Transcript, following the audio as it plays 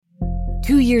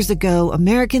2 years ago,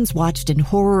 Americans watched in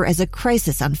horror as a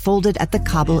crisis unfolded at the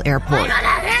Kabul airport.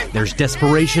 There's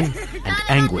desperation and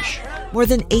anguish. More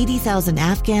than 80,000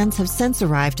 Afghans have since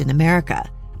arrived in America,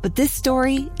 but this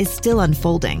story is still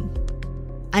unfolding.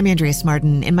 I'm Andrea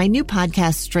Martin. In my new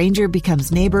podcast, Stranger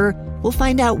Becomes Neighbor, we'll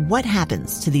find out what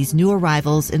happens to these new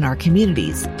arrivals in our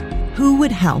communities. Who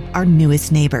would help our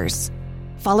newest neighbors?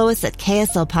 Follow us at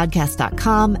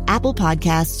kslpodcast.com, Apple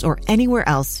Podcasts, or anywhere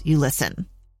else you listen.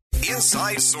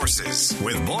 Inside Sources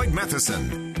with Boyd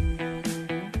Matheson.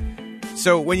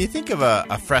 So when you think of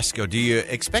a fresco, do you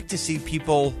expect to see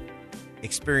people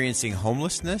experiencing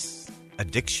homelessness,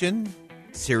 addiction,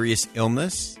 serious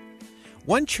illness?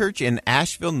 One church in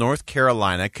Asheville, North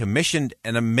Carolina, commissioned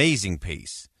an amazing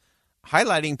piece,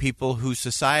 highlighting people whose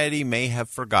society may have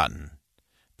forgotten,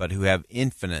 but who have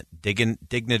infinite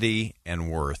dignity and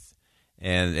worth.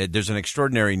 And there's an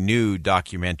extraordinary new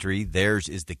documentary, Theirs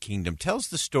is the Kingdom, tells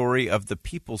the story of the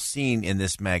people seen in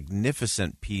this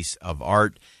magnificent piece of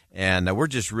art. And we're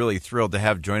just really thrilled to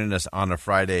have joining us on a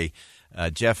Friday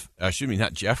Chris. I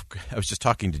was just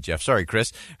talking to Jeff. Sorry,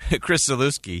 Chris. Chris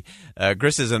Zalewski.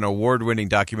 Chris is an award-winning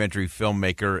documentary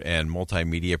filmmaker and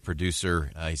multimedia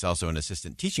producer. He's also an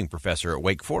assistant teaching professor at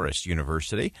Wake Forest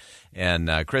University.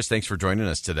 And Chris, thanks for joining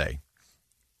us today.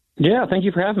 Yeah, thank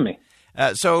you for having me.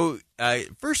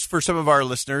 First, for some of our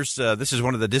listeners, this is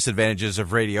one of the disadvantages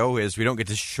of radio is we don't get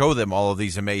to show them all of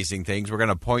these amazing things. We're going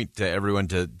to point to everyone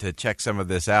to check some of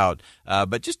this out.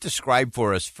 But just describe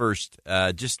for us first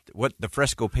just what the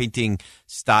fresco painting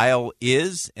style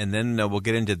is, and then we'll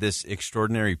get into this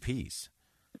extraordinary piece.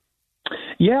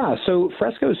 Yeah, so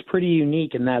fresco is pretty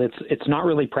unique in that it's not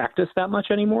really practiced that much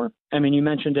anymore. I mean, you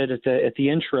mentioned it at the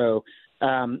intro.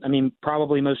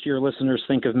 Probably most of your listeners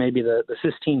think of maybe the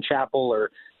Sistine Chapel or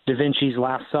Da Vinci's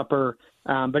Last Supper,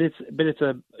 but it's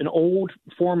an old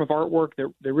form of artwork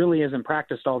that really isn't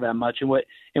practiced all that much. And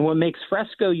what makes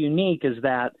fresco unique is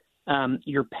that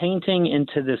you're painting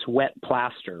into this wet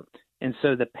plaster, and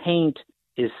so the paint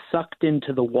is sucked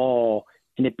into the wall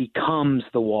and it becomes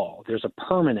the wall. There's a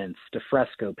permanence to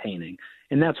fresco painting,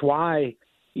 and that's why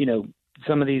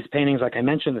some of these paintings, like I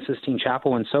mentioned, the Sistine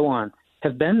Chapel and so on,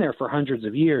 have been there for hundreds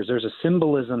of years. There's a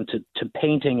symbolism to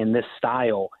painting in this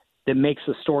style that makes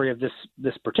the story of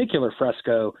this particular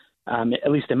fresco, at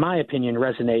least in my opinion,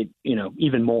 resonate,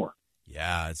 even more.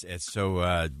 Yeah, it's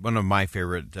so one of my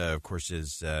favorite, of course,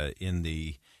 is in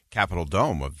the Capitol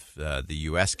Dome of the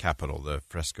U.S. Capitol, the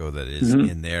fresco that is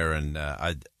in there. And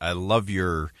I love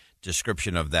your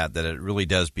description of that it really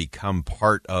does become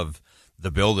part of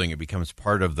the building. It becomes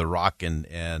part of the rock and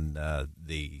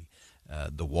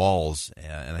the walls,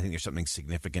 and I think there's something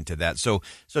significant to that. So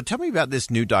tell me about this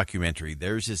new documentary,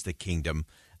 Theirs is the Kingdom.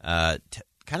 Kind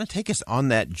of take us on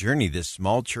that journey, this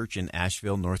small church in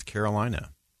Asheville, North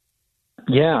Carolina.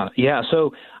 Yeah.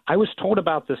 So I was told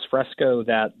about this fresco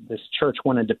that this church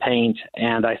wanted to paint,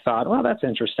 and I thought, well, that's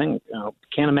interesting.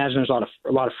 Can't imagine there's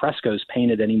a lot of frescoes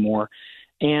painted anymore.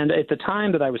 And at the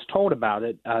time that I was told about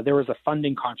it, there was a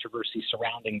funding controversy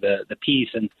surrounding the piece,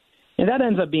 and that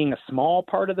ends up being a small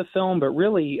part of the film, but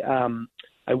really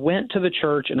I went to the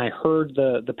church and I heard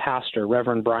the pastor,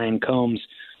 Reverend Brian Combs,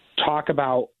 talk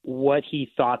about what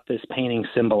he thought this painting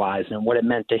symbolized and what it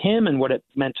meant to him and what it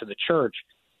meant to the church.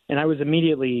 And I was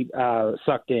immediately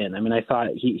sucked in. I mean, I thought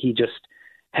he just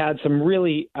had some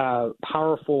really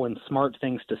powerful and smart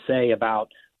things to say about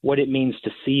what it means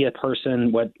to see a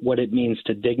person, what it means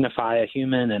to dignify a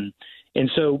human.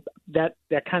 And so that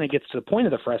kind of gets to the point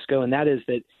of the fresco, and that is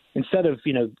that instead of,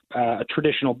 a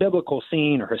traditional biblical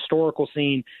scene or historical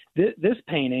scene, this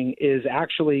painting is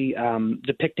actually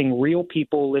depicting real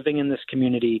people living in this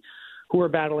community who are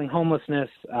battling homelessness.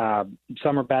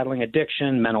 Some are battling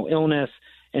addiction, mental illness.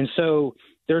 And so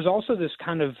there's also this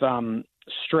kind of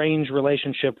strange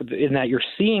relationship in that you're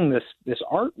seeing this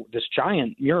art, this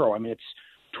giant mural. I mean, it's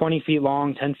 20 feet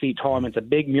long, 10 feet tall. I mean, it's a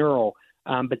big mural.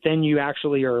 But then you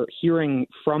actually are hearing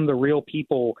from the real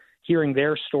people, hearing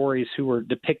their stories who were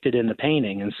depicted in the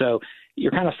painting. And so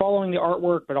you're kind of following the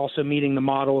artwork, but also meeting the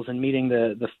models and meeting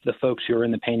the folks who are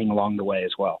in the painting along the way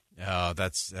as well. Oh,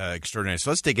 that's extraordinary. So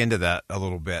let's dig into that a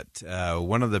little bit.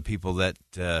 One of the people that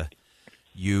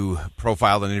you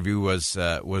profiled and interviewed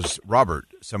was Robert,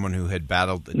 someone who had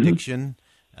battled addiction,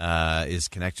 is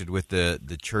connected with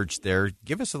the church there.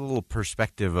 Give us a little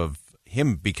perspective of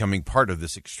him becoming part of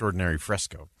this extraordinary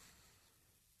fresco.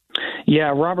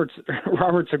 Yeah, Robert's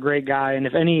a great guy, and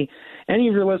if any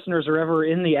of your listeners are ever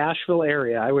in the Asheville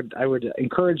area, I would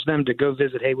encourage them to go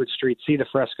visit Haywood Street, see the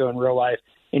fresco in real life,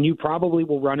 and you probably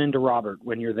will run into Robert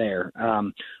when you're there.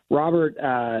 Robert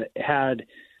had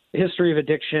history of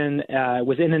addiction,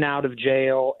 was in and out of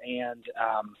jail, and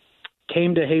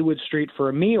came to Haywood Street for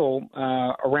a meal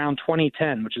around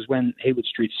 2010, which is when Haywood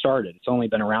Street started. It's only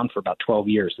been around for about 12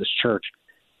 years, this church.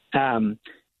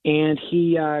 And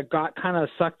he got kind of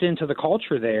sucked into the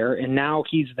culture there, and now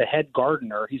he's the head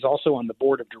gardener. He's also on the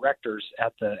board of directors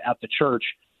at the church,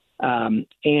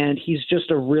 and he's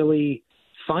just a really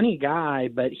funny guy.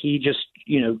 But he just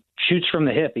shoots from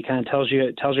the hip. He kind of tells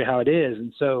you how it is.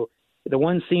 And so the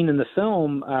one scene in the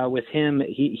film with him,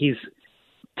 he's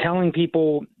telling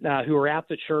people who are at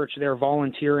the church, they're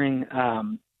volunteering,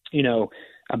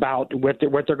 about what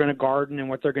they're going to garden and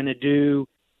what they're going to do.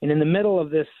 And in the middle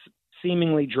of this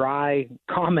seemingly dry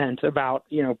comment about,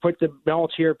 put the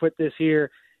mulch here, put this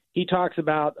here, he talks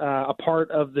about a part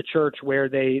of the church where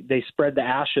they spread the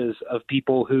ashes of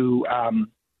people who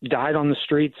died on the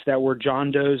streets that were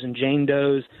John Does and Jane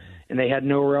Does, and they had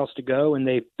nowhere else to go, and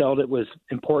they felt it was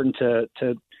important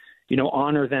to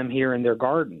honor them here in their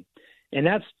garden. And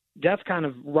that's kind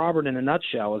of Robert in a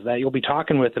nutshell, is that you'll be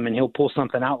talking with him and he'll pull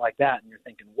something out like that, and you're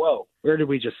thinking, whoa, where did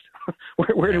we just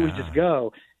where did we just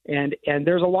go? And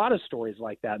there's a lot of stories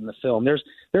like that in the film.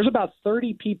 There's about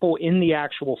 30 people in the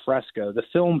actual fresco. The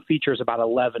film features about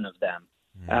 11 of them.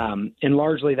 And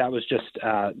largely that was just,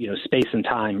 space and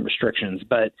time restrictions.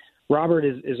 But Robert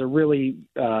is a really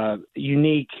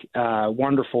unique,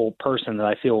 wonderful person that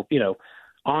I feel,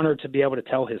 honored to be able to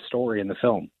tell his story in the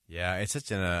film. Yeah, it's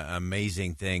such an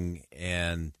amazing thing,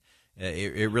 and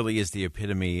it really is the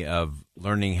epitome of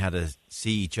learning how to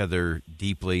see each other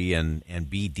deeply and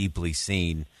be deeply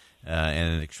seen,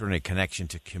 and an extraordinary connection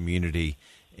to community.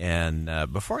 And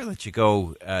before I let you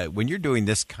go, when you're doing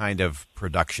this kind of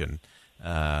production,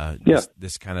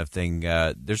 this kind of thing,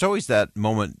 there's always that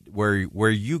moment where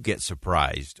you get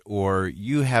surprised, or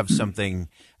you have something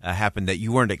happen that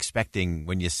you weren't expecting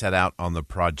when you set out on the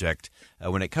project.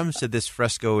 When it comes to this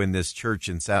fresco in this church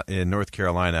in North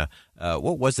Carolina,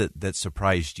 what was it that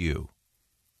surprised you?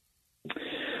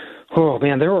 Oh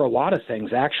man, there were a lot of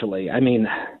things actually. I mean,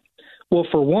 well,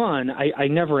 for one, I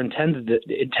never intended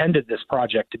this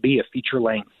project to be a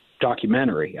feature-length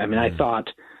documentary. I mean, I thought,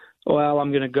 well, I'm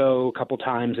going to go a couple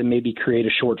times and maybe create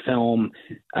a short film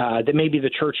that maybe the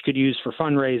church could use for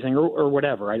fundraising or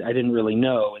whatever. I didn't really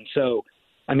know. And so,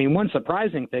 I mean, one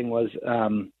surprising thing was,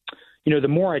 the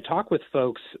more I talk with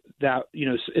folks that,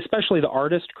 especially the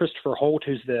artist, Christopher Holt,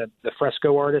 who's the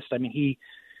fresco artist. I mean,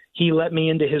 he let me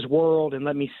into his world and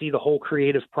let me see the whole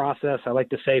creative process. I like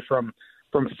to say from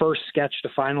first sketch to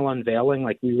final unveiling,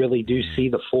 like we really do see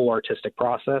the full artistic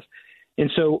process.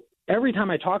 And so every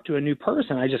time I talked to a new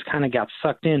person, I just kind of got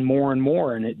sucked in more and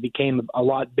more, and it became a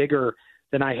lot bigger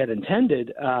than I had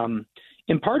intended.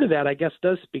 And part of that, I guess,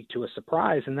 does speak to a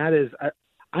surprise, and that is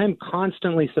I'm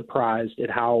constantly surprised at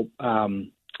how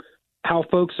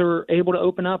folks are able to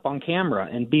open up on camera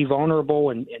and be vulnerable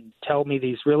and tell me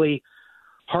these really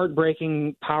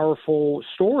heartbreaking, powerful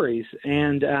stories.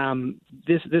 And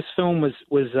this film was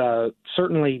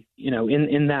certainly,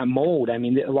 in that mold. I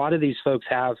mean, a lot of these folks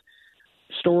have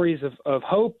stories of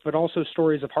hope, but also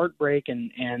stories of heartbreak.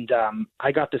 And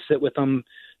I got to sit with them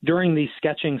during these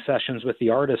sketching sessions with the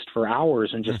artist for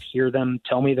hours and just hear them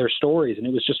tell me their stories. And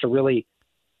it was just a really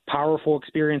powerful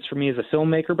experience for me as a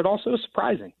filmmaker, but also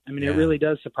surprising. I mean, It really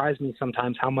does surprise me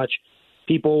sometimes how much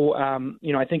people,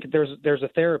 I think there's a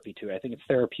therapy to it. I think it's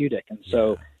therapeutic. And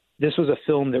so this was a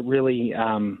film that really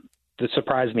that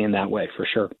surprised me in that way, for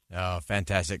sure. Oh,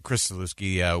 fantastic. Chris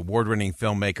Zalewski, award-winning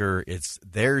filmmaker.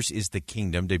 Theirs is the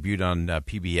Kingdom, debuted on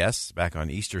PBS back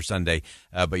on Easter Sunday.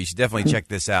 But you should definitely check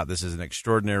this out. This is an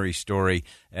extraordinary story,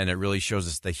 and it really shows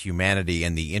us the humanity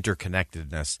and the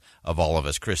interconnectedness of all of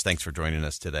us. Chris, thanks for joining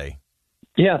us today.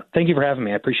 Yeah, thank you for having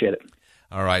me. I appreciate it.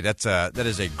 All right, that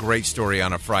is a great story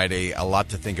on a Friday. A lot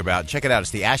to think about. Check it out.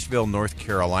 It's the Asheville, North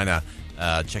Carolina.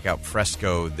 Check out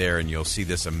Fresco there, and you'll see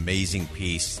this amazing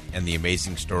piece and the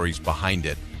amazing stories behind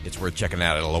it. It's worth checking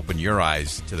out. It'll open your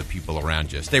eyes to the people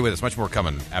around you. Stay with us. Much more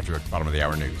coming after the bottom of the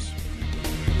hour news.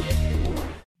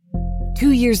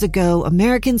 2 years ago,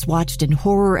 Americans watched in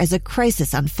horror as a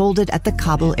crisis unfolded at the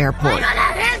Kabul airport.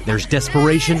 There's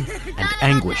desperation and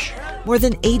anguish. More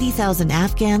than 80,000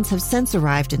 Afghans have since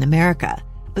arrived in America,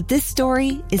 but this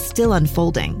story is still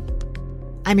unfolding.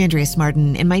 I'm Andrea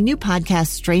Smartin. In my new podcast,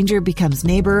 Stranger Becomes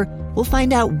Neighbor, we'll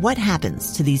find out what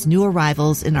happens to these new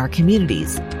arrivals in our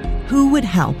communities. Who would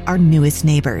help our newest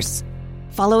neighbors?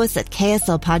 Follow us at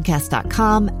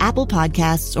kslpodcast.com, Apple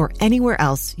Podcasts, or anywhere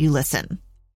else you listen.